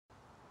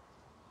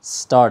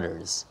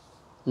Starters.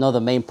 Know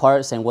the main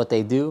parts and what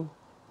they do.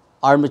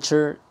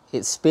 Armature,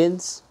 it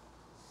spins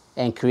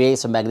and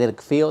creates a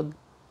magnetic field.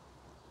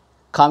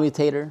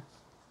 Commutator,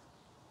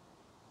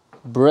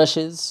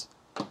 brushes,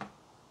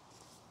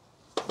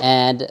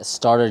 and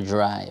starter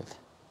drive.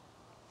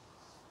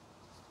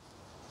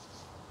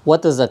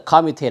 What does a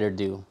commutator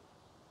do?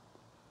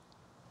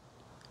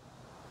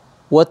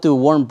 What do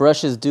worn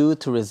brushes do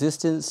to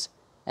resistance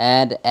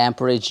and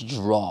amperage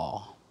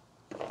draw?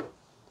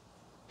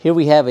 Here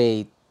we have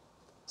a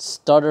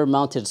starter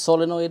mounted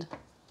solenoid.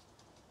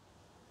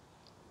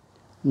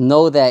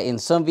 Know that in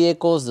some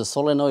vehicles the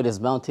solenoid is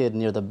mounted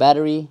near the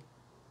battery.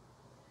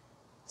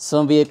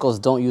 Some vehicles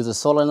don't use a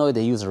solenoid,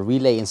 they use a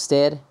relay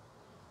instead.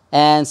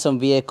 And some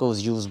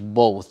vehicles use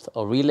both,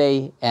 a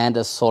relay and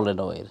a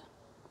solenoid.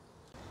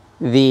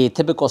 The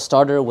typical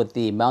starter with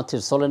the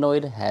mounted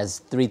solenoid has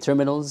 3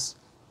 terminals,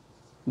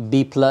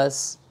 B+,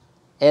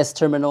 S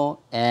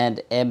terminal,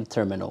 and M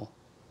terminal.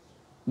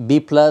 B+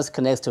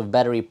 connects to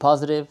battery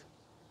positive,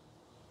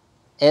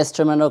 S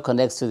terminal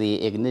connects to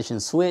the ignition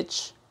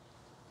switch,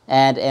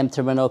 and M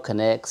terminal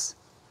connects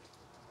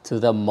to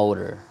the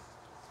motor.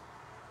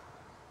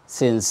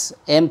 Since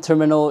M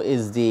terminal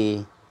is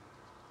the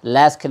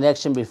last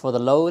connection before the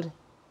load,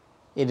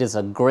 it is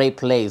a great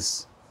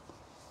place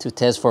to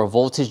test for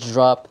voltage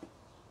drop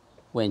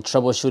when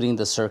troubleshooting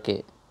the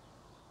circuit.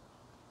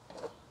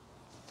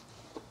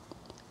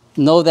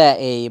 Know that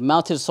a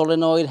mounted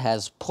solenoid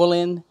has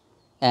pull-in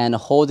and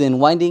hold-in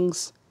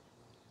windings.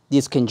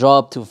 This can draw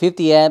up to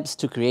 50 amps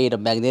to create a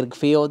magnetic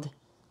field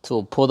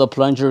to pull the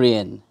plunger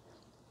in.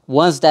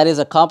 Once that is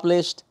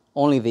accomplished,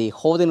 only the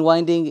hold-in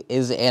winding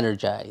is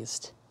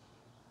energized.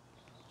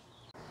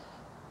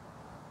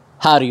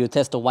 How do you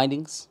test the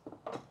windings?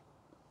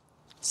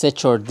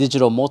 Set your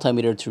digital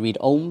multimeter to read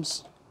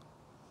ohms.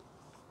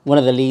 One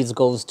of the leads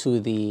goes to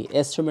the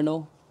S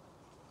terminal.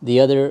 The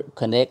other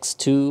connects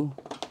to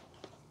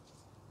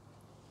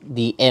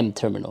the M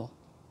terminal.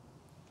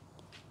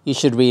 You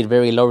should read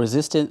very low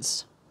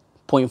resistance,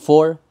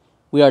 0.4.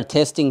 We are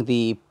testing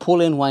the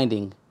pull-in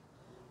winding.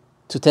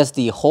 To test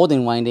the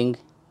hold-in winding,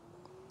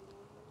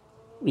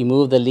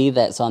 remove the lead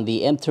that's on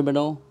the M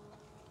terminal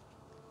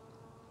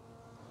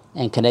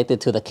and connect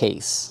it to the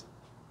case.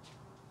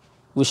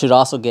 We should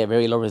also get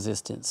very low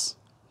resistance,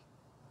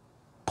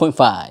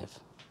 0.5.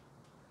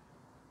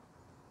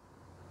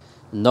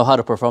 Know how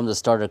to perform the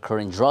starter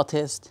current draw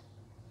test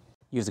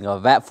using a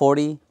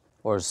VAT40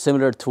 or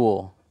similar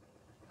tool.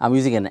 I'm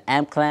using an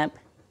amp clamp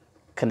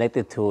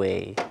connected to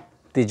a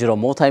digital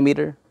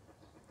multimeter.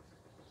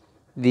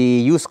 The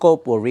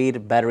U-scope will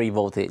read battery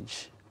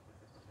voltage.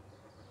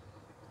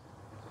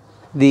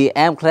 The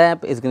amp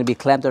clamp is going to be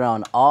clamped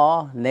around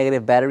all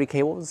negative battery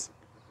cables.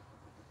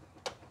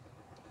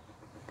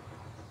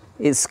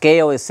 Its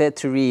scale is set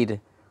to read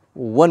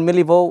 1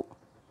 millivolt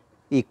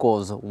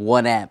equals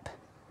 1 amp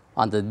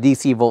on the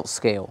DC volt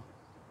scale.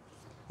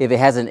 If it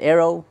has an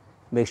arrow,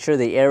 make sure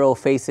the arrow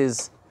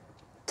faces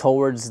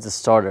towards the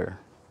starter.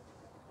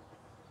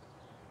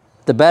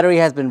 The battery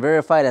has been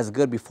verified as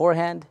good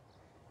beforehand.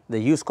 The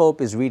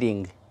U-scope is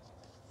reading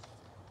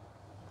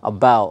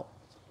about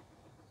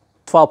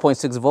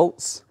 12.6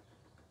 volts.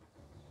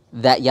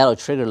 That yellow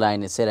trigger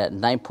line is set at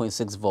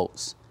 9.6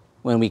 volts.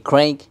 When we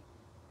crank,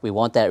 we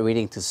want that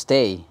reading to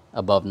stay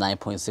above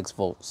 9.6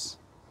 volts.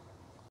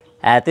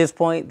 At this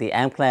point, the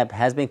amp clamp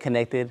has been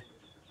connected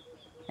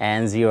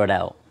and zeroed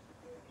out.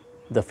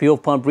 The fuel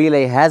pump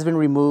relay has been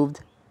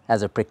removed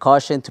as a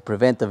precaution to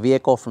prevent the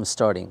vehicle from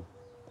starting.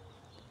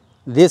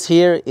 This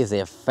here is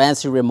a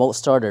fancy remote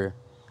starter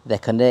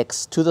that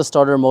connects to the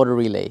starter motor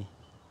relay.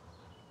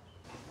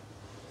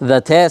 The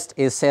test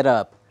is set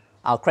up.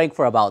 I'll crank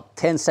for about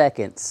 10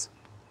 seconds.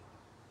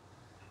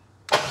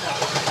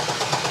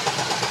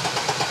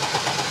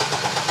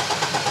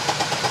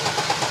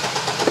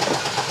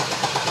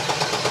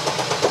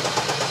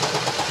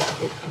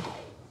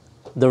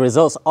 The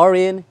results are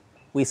in.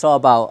 We saw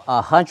about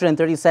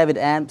 137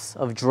 amps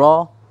of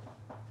draw,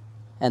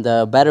 and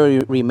the battery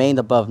remained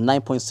above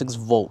 9.6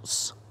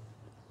 volts.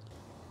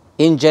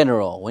 In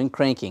general, when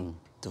cranking,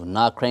 do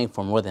not crank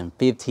for more than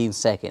 15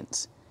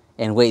 seconds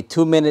and wait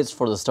 2 minutes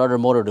for the starter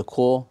motor to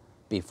cool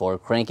before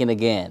cranking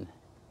again.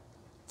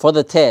 For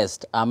the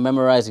test, I'm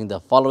memorizing the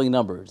following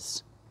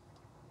numbers.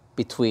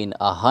 Between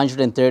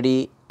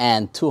 130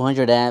 and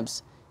 200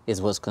 amps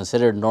is what's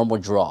considered normal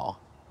draw.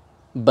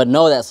 But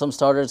know that some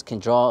starters can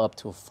draw up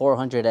to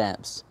 400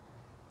 amps.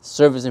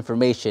 Service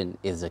information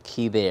is the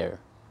key there.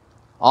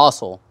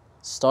 Also,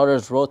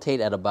 starters rotate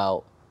at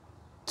about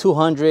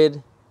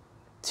 200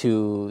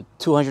 to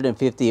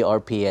 250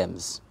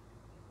 RPMs.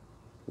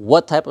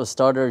 What type of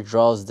starter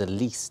draws the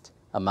least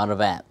amount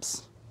of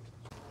amps?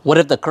 What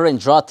if the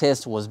current draw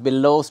test was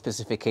below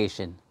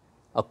specification?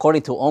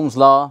 According to Ohm's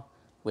law,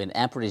 when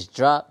amperage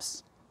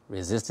drops,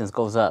 resistance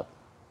goes up.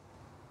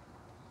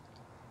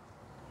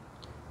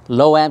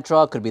 Low amp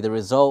draw could be the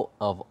result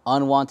of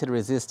unwanted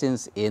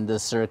resistance in the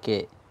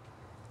circuit.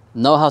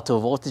 Know how to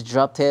voltage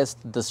drop test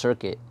the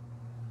circuit.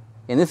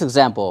 In this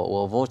example,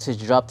 we'll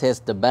voltage drop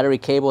test the battery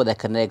cable that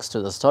connects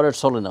to the starter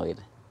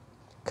solenoid.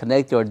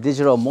 connect your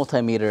digital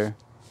multimeter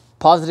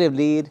positive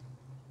lead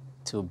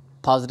to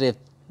positive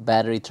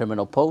battery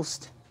terminal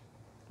post.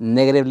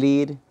 Negative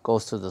lead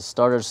goes to the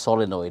starter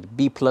solenoid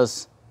B+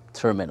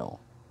 terminal.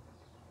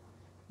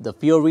 The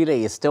fuel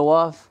relay is still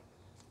off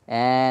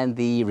and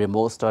the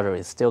remote starter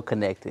is still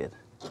connected.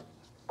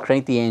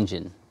 Crank the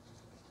engine.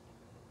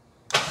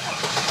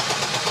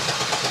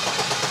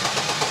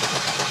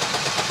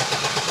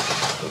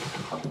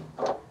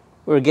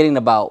 We're getting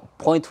about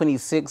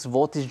 0.26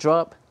 voltage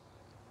drop.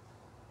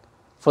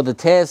 For the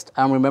test,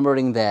 I'm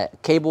remembering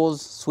that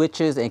cables,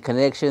 switches, and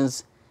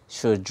connections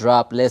should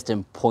drop less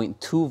than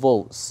 0.2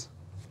 volts.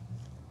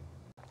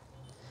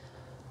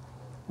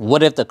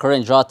 What if the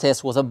current draw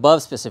test was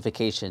above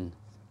specification?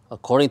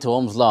 According to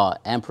Ohm's law,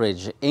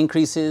 amperage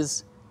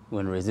increases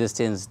when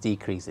resistance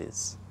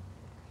decreases.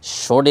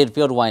 Shorted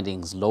field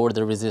windings lower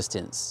the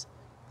resistance.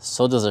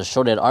 So does a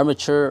shorted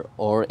armature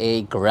or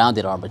a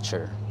grounded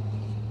armature.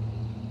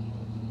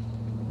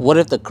 What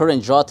if the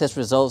current draw test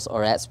results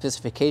are at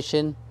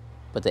specification,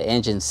 but the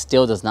engine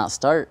still does not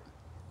start?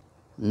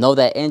 Know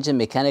that engine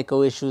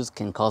mechanical issues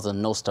can cause a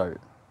no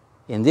start.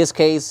 In this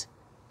case,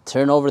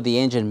 turn over the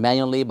engine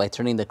manually by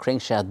turning the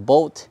crankshaft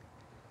bolt.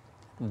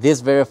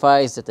 This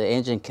verifies that the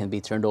engine can be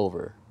turned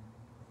over.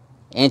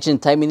 Engine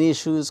timing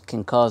issues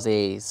can cause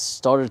a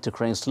starter to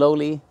crank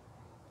slowly.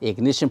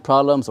 Ignition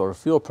problems or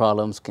fuel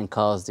problems can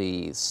cause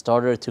the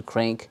starter to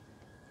crank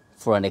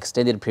for an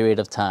extended period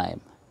of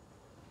time.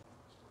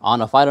 On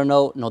a final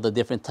note, know the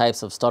different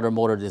types of starter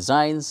motor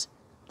designs.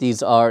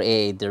 These are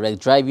a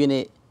direct drive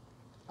unit,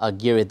 a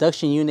gear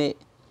reduction unit,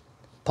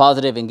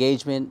 positive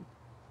engagement,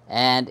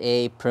 and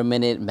a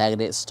permanent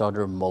magnet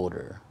starter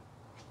motor.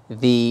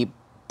 The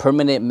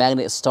permanent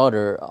magnet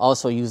starter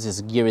also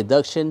uses gear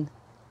reduction.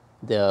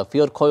 The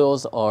field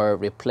coils are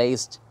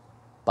replaced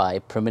by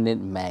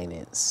permanent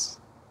magnets.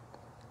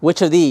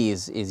 Which of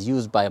these is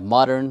used by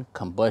modern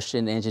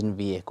combustion engine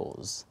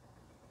vehicles?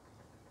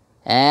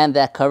 And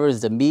that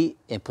covers the meat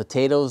and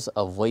potatoes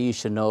of what you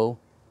should know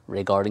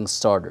regarding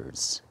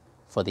starters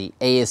for the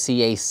ASE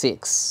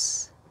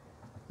A6.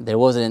 There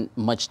wasn't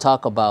much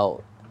talk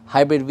about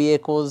hybrid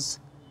vehicles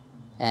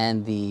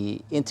and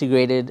the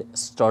integrated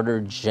starter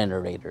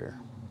generator.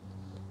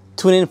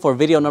 Tune in for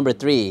video number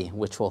 3,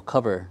 which will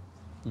cover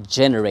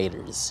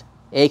generators,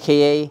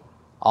 aka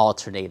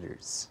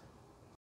alternators.